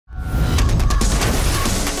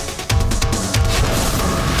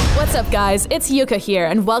What's up guys, it's Yuka here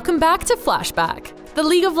and welcome back to Flashback. The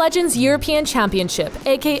League of Legends European Championship,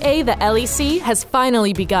 aka the LEC, has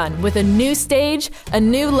finally begun with a new stage, a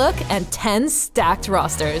new look, and 10 stacked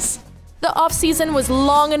rosters. The off-season was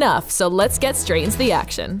long enough, so let's get straight into the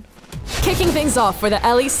action. Kicking things off for the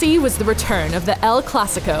LEC was the return of the El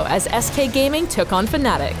Clasico as SK Gaming took on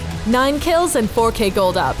Fnatic. 9 kills and 4K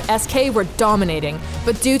gold up, SK were dominating,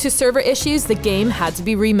 but due to server issues, the game had to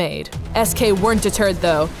be remade. SK weren't deterred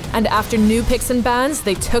though, and after new picks and bans,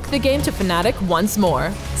 they took the game to Fnatic once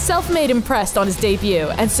more. Self-Made impressed on his debut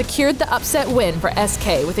and secured the upset win for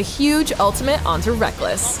SK with a huge ultimate onto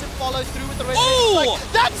Reckless. Oh!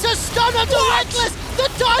 That's a stun onto Reckless!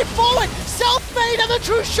 The dive forward! Self-Made and the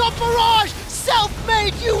true shot barrage!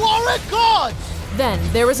 Self-Made, you are a god! Then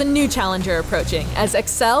there was a new challenger approaching as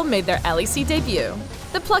Excel made their LEC debut.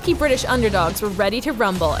 The plucky British underdogs were ready to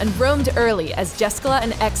rumble and roamed early as Jessica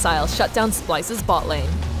and Exile shut down Splice's bot lane.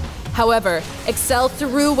 However, Excel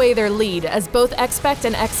threw away their lead as both Expect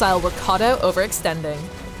and Exile were caught out overextending.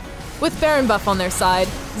 With Baron buff on their side,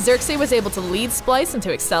 Xerxes was able to lead Splice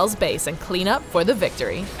into Excel's base and clean up for the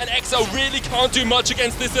victory. And Exile really can't do much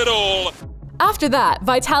against this at all. After that,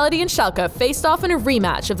 Vitality and Schalke faced off in a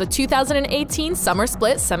rematch of the 2018 Summer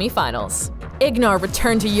Split semi-finals. Ignar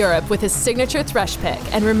returned to Europe with his signature Thresh pick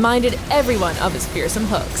and reminded everyone of his fearsome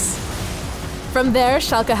hooks. From there,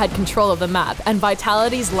 Schalke had control of the map, and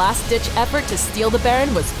Vitality's last-ditch effort to steal the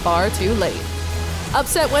Baron was far too late.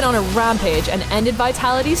 Upset went on a rampage and ended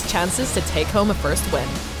Vitality's chances to take home a first win.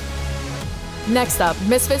 Next up,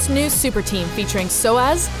 Misfits' new super team featuring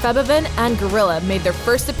Soaz, Febiven, and Gorilla made their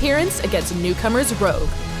first appearance against newcomers Rogue.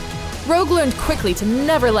 Rogue learned quickly to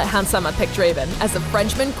never let Hansama pick Draven, as the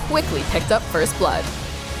Frenchman quickly picked up first blood.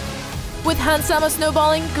 With Hansama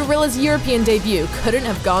snowballing, Gorilla's European debut couldn't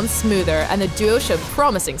have gone smoother, and the duo showed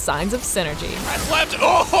promising signs of synergy. Press left.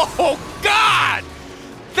 Oh, God!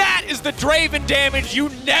 That is the Draven damage you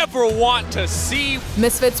never want to see.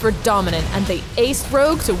 Misfits were dominant, and they aced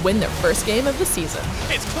Rogue to win their first game of the season.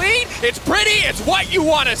 It's clean, it's pretty, it's what you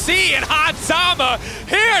want to see, and Hansama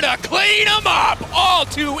here to clean them up. All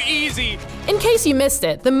too easy. In case you missed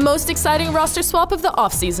it, the most exciting roster swap of the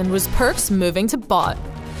offseason was Perkz moving to bot.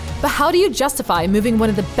 But how do you justify moving one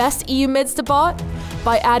of the best EU mids to bot?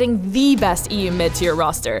 By adding the best EU mid to your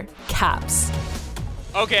roster, Caps.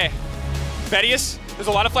 Okay, Vedius, there's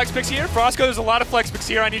a lot of flex picks here. Frosco, there's a lot of flex picks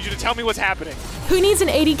here. I need you to tell me what's happening. Who needs an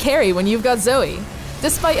AD carry when you've got Zoe?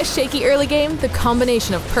 Despite a shaky early game, the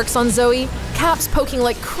combination of Perkz on Zoe, Caps poking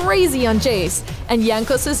like crazy on Jace, and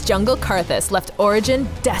Jankos' jungle Karthus left Origin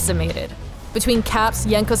decimated. Between Caps,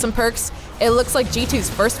 Jankos, and Perkz, it looks like G2's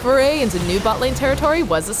first foray into new bot lane territory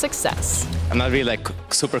was a success. I'm not really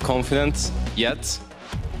super confident yet,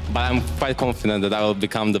 but I'm quite confident that I will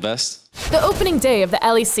become the best. The opening day of the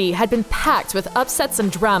LEC had been packed with upsets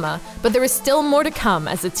and drama, but there was still more to come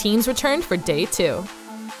as the teams returned for day 2.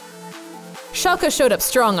 Schalke showed up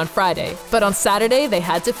strong on Friday, but on Saturday they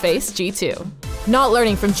had to face G2. Not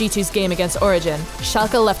learning from G2's game against Origin,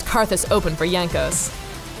 Schalke left Karthus open for Jankos.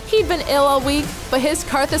 He'd been ill all week, but his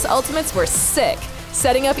Karthus ultimates were sick,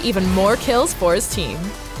 setting up even more kills for his team.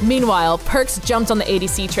 Meanwhile, Perkz jumped on the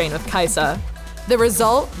ADC train with Kai'Sa. The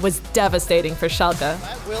result was devastating for Schalke.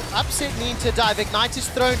 That will upset me into dive. Ignite is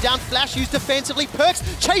thrown down, Flash used defensively, Perkz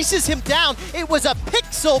chases him down. It was a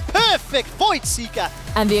pixel-perfect Void Seeker.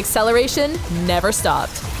 And the acceleration never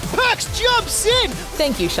stopped. Perkz jumps in!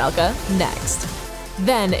 Thank you, Schalke. Next.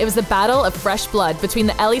 Then it was the battle of fresh blood between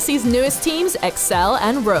the LEC's newest teams, Excel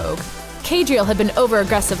and Rogue. Kadriel had been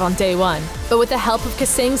over-aggressive on day 1, but with the help of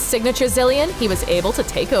Kasing's signature Zillion, he was able to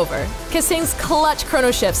take over. Kasing's clutch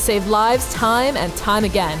chrono shifts saved lives time and time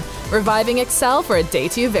again, reviving Excel for a day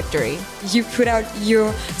 2 victory. You put out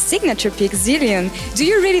your signature pick, Zillion. Do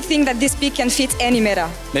you really think that this pick can fit any meta?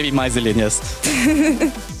 Maybe my Zillion,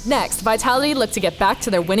 yes. Next, Vitality looked to get back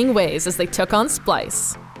to their winning ways as they took on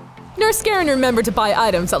Splice. Nurse Garen remembered to buy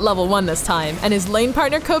items at level 1 this time, and his lane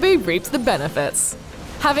partner Kobe reaped the benefits.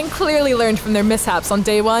 Having clearly learned from their mishaps on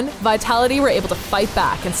day 1, Vitality were able to fight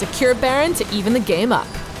back and secure Baron to even the game up.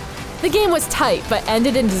 The game was tight, but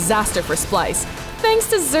ended in disaster for Splice, thanks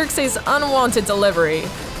to Xerxes' unwanted delivery,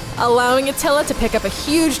 allowing Attila to pick up a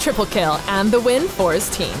huge triple kill and the win for his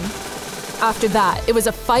team. After that, it was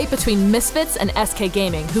a fight between Misfits and SK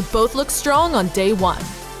Gaming, who both looked strong on day 1.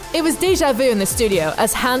 It was deja vu in the studio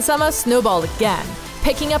as Hansama snowballed again,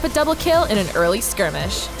 picking up a double kill in an early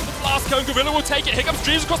skirmish. Last cone, Gorilla will take it. Here comes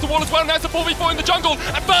Dreams across the wall as well. Now it's a 4v4 in the jungle.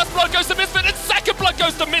 And first blood goes to Misfit, and second blood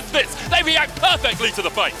goes to Misfits. They react perfectly to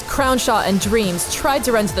the fight. Crownshot and Dreams tried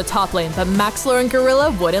to run to the top lane, but Maxlore and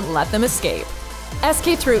Gorilla wouldn't let them escape.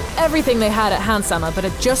 SK threw everything they had at Hansama, but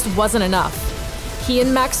it just wasn't enough. He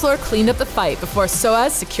and Maxlor cleaned up the fight before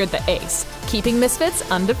Soaz secured the ace, keeping Misfits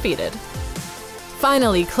undefeated.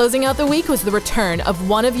 Finally, closing out the week was the return of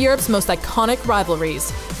one of Europe's most iconic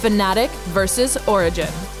rivalries, Fnatic versus Origin.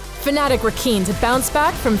 Fnatic were keen to bounce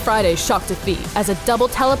back from Friday's shock defeat, as a double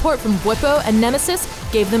teleport from Bwipo and Nemesis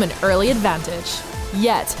gave them an early advantage.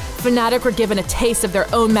 Yet, Fnatic were given a taste of their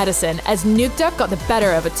own medicine as Nukeduck got the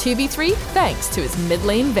better of a 2v3 thanks to his mid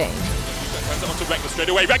lane Vayne. Turns it onto Reckless straight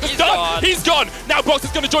away. Reckless done! He's gone! Now Box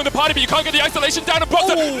is going to join the party, but you can't get the isolation down, and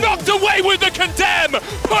Boxer knocked away with the condemn!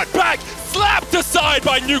 Put back! Slapped aside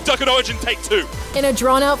by Nukeduck and Origin take 2. In a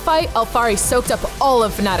drawn-out fight, Alphari soaked up all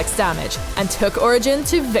of Fnatic's damage and took Origin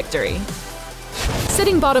to victory.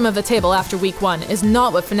 Sitting bottom of the table after week 1 is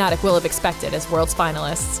not what Fnatic will have expected as Worlds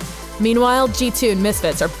finalists. Meanwhile, G2 and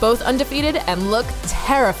Misfits are both undefeated and look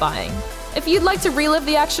terrifying. If you'd like to relive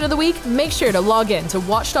the action of the week, make sure to log in to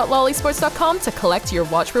watch.lollysports.com to collect your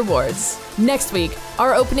watch rewards. Next week,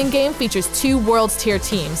 our opening game features 2 Worlds tier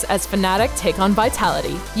teams as Fnatic take on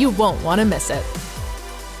Vitality. You won't want to miss it.